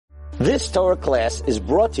This Torah class is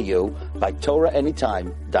brought to you by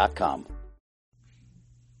TorahAnytime.com.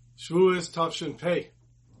 Shavuos Tavshin Pei.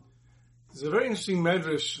 There's a very interesting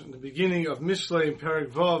medrash in the beginning of Mishlei in Perek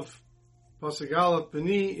Vav, Pasuk Aleph,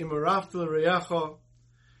 B'ni imarafta l'reyacha.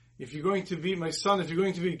 If you're going to be, my son, if you're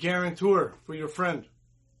going to be a guarantor for your friend.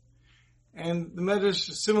 And the medrash,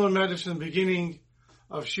 a similar medrash in the beginning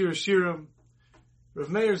of Shir Shirim, Rav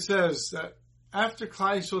Meir says that after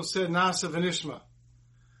Klal Yisrael said Nasa v'nishma,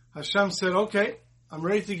 Hashem said, okay, I'm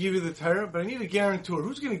ready to give you the Torah, but I need a guarantor.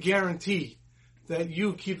 Who's going to guarantee that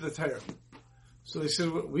you keep the Torah? So they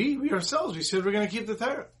said, we ourselves, we said we're going to keep the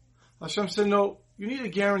Torah. Hashem said, no, you need a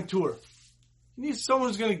guarantor. You need someone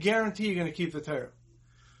who's going to guarantee you're going to keep the Torah.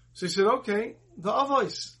 So he said, okay, the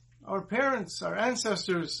Avos, our parents, our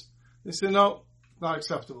ancestors, they said, no, not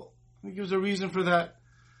acceptable. He gives a reason for that.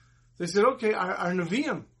 They said, okay, our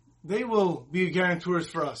Nevi'im, they will be guarantors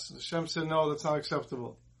for us. Hashem said, no, that's not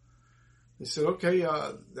acceptable. They said, okay,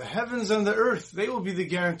 the heavens and the earth, they will be the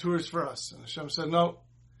guarantors for us. And Hashem said, no.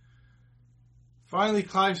 Finally,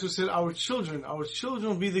 Klal Yisrael said, our children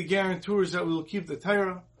will be the guarantors that we will keep the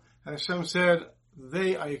Torah. And Hashem said,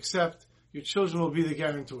 I accept, your children will be the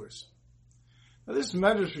guarantors. Now this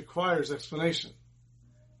medrash requires explanation.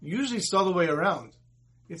 Usually it's the other way around.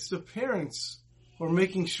 It's the parents who are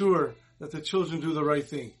making sure that the children do the right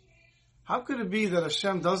thing. How could it be that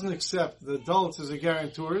Hashem doesn't accept the adults as the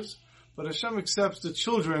guarantors, but Hashem accepts the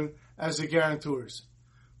children as the guarantors?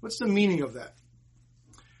 What's the meaning of that?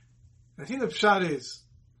 I think the pshat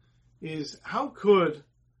is how could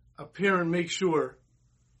a parent make sure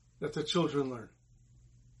that the children learn?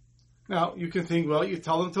 Now, you can think, well, you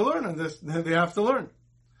tell them to learn, and then they have to learn.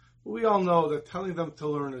 But we all know that telling them to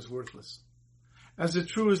learn is worthless. As the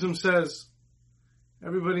truism says,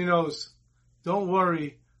 everybody knows, don't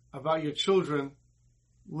worry about your children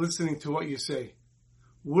listening to what you say.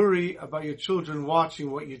 Worry about your children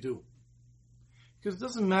watching what you do. Because it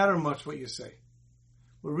doesn't matter much what you say.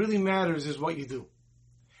 What really matters is what you do.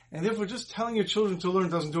 And therefore, just telling your children to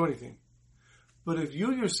learn doesn't do anything. But if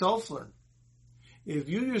you yourself learn, if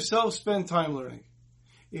you yourself spend time learning,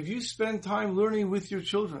 if you spend time learning with your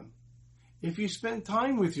children, if you spend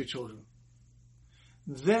time with your children,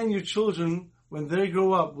 then your children, when they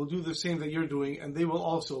grow up, will do the same that you're doing, and they will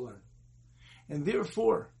also learn. And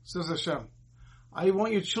therefore, says Hashem, I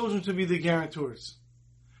want your children to be the guarantors.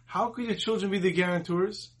 How could your children be the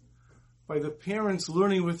guarantors? By the parents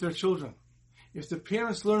learning with their children. If the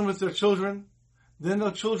parents learn with their children, then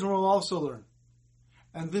their children will also learn.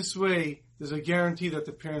 And this way, there's a guarantee that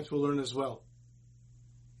the parents will learn as well.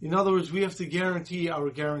 In other words, we have to guarantee our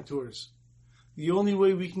guarantors. The only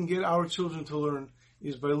way we can get our children to learn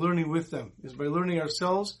is by learning with them, is by learning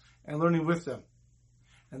ourselves and learning with them.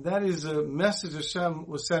 And that is a message Hashem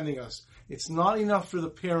was sending us. It's not enough for the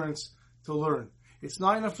parents to learn. It's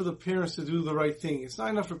not enough for the parents to do the right thing. It's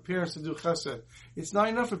not enough for parents to do chesed. It's not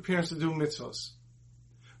enough for parents to do mitzvahs.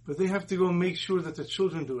 But they have to go and make sure that the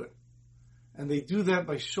children do it. And they do that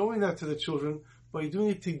by showing that to the children, by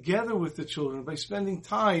doing it together with the children, by spending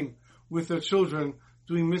time with their children,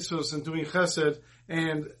 doing mitzvahs and doing chesed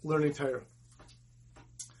and learning Torah.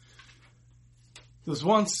 There was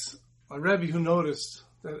once a Rebbe who noticed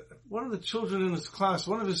that one of the children in his class,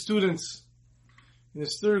 one of his students in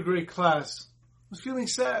his third grade class, was feeling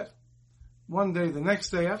sad. One day, the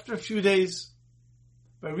next day, after a few days,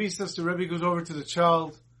 by recess, the Rebbe goes over to the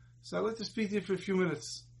child. He says, I'd like to speak to you for a few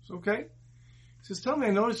minutes. It's okay? He says, tell me,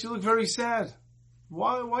 I noticed you look very sad.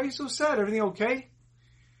 Why are you so sad? Everything okay?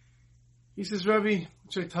 He says, Rebbe,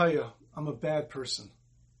 what should I tell you? I'm a bad person.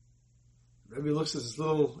 The Rebbe looks at this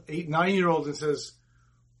little 8-9-year-old and says,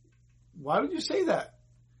 why would you say that?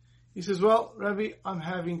 He says, well, Rebbe, I'm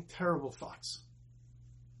having terrible thoughts.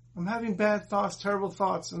 I'm having bad thoughts, terrible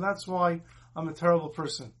thoughts, and that's why I'm a terrible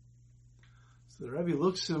person. So the Rebbe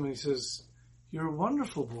looks at him and he says, you're a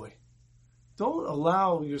wonderful boy. Don't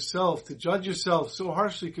allow yourself to judge yourself so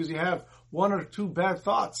harshly because you have one or two bad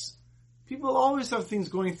thoughts. People always have things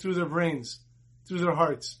going through their brains, through their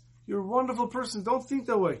hearts. You're a wonderful person. Don't think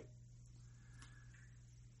that way.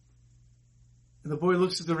 And the boy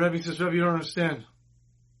looks at the Rebbe and says, Rebbe, you don't understand.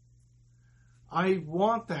 I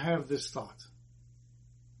want to have this thought.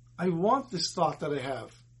 I want this thought that I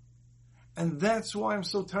have. And that's why I'm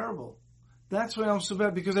so terrible. That's why I'm so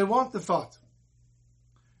bad, because I want the thought.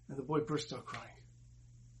 And the boy burst out crying.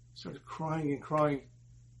 He started crying and crying.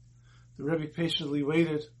 The Rebbe patiently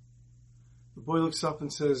waited. The boy looks up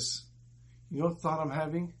and says, you know what thought I'm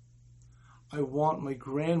having? I want my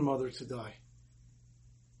grandmother to die.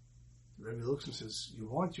 The Rebbe looks and says, you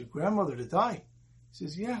want your grandmother to die? He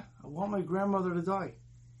says, yeah, I want my grandmother to die.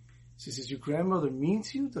 He He says, is your grandmother mean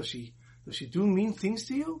to you? Does she do mean things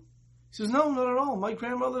to you? He says, no, not at all. My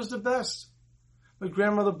grandmother is the best. My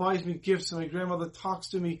grandmother buys me gifts, and my grandmother talks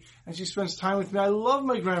to me, and she spends time with me. I love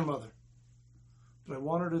my grandmother. But I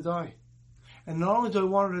want her to die. And not only do I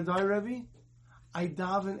want her to die, Rebbe, I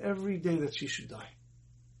daven every day that she should die.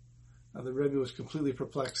 Now the Rebbe was completely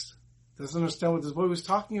perplexed. Doesn't understand what this boy was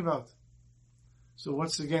talking about. So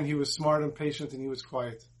once again, he was smart and patient, and he was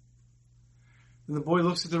quiet. And the boy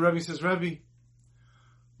looks at the Rebbe and says, Rebbe,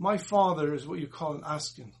 my father is what you call an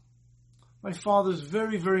askin. My father is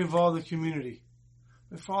very, very involved in the community.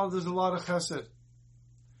 My father does a lot of chesed.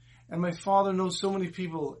 And my father knows so many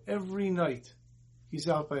people. Every night, he's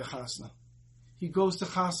out by a chasna. He goes to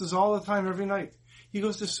chasnas all the time, every night. He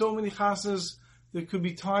goes to so many chasnas, there could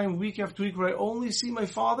be time, week after week, where I only see my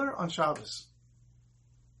father on Shabbos.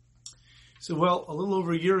 So, well, a little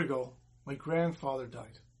over a year ago, my grandfather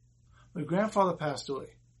died. My grandfather passed away.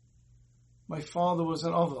 My father was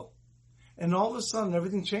an Ovel. And all of a sudden,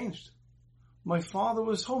 everything changed. My father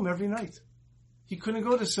was home every night. He couldn't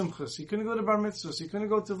go to Simchas. He couldn't go to Bar Mitzvahs. He couldn't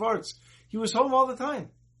go to Varts. He was home all the time.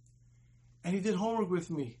 And he did homework with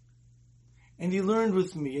me. And he learned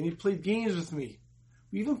with me. And he played games with me.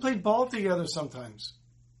 We even played ball together sometimes.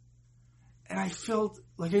 And I felt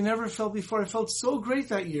like I never felt before. I felt so great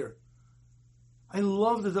that year. I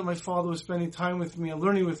loved it that my father was spending time with me and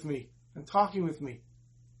learning with me and talking with me.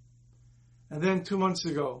 And then 2 months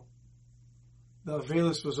ago, the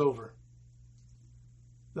Avelis was over.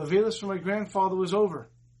 The Avelis for my grandfather was over.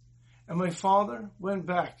 And my father went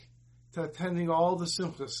back to attending all the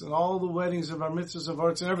simchas and all the weddings of our mitzvahs of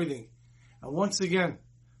arts and everything. And once again,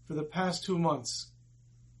 for the past 2 months,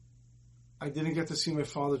 I didn't get to see my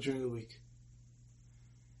father during the week.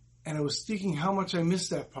 And I was thinking how much I missed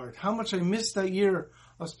that part, how much I missed that year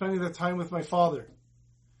of spending that time with my father.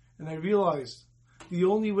 And I realized the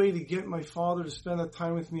only way to get my father to spend that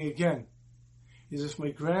time with me again is if my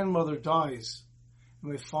grandmother dies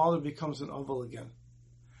and my father becomes an Ovel again.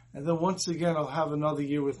 And then once again, I'll have another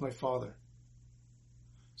year with my father.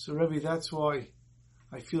 So Rebbe, that's why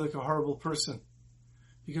I feel like a horrible person.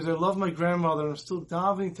 Because I love my grandmother and I'm still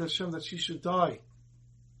davening to Hashem that she should die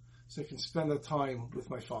so I can spend that time with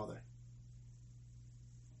my father.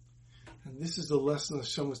 And this is the lesson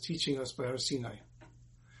Hashem was teaching us by Har Sinai.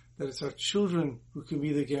 That it's our children who can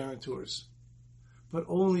be the guarantors. But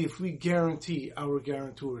only if we guarantee our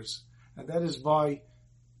guarantors. And that is by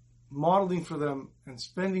modeling for them and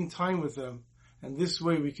spending time with them. And this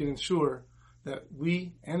way we can ensure that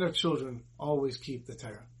we and our children always keep the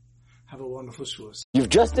Torah. Have a wonderful Shavuos. You've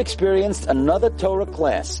just experienced another Torah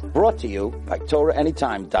class brought to you by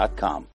TorahAnytime.com.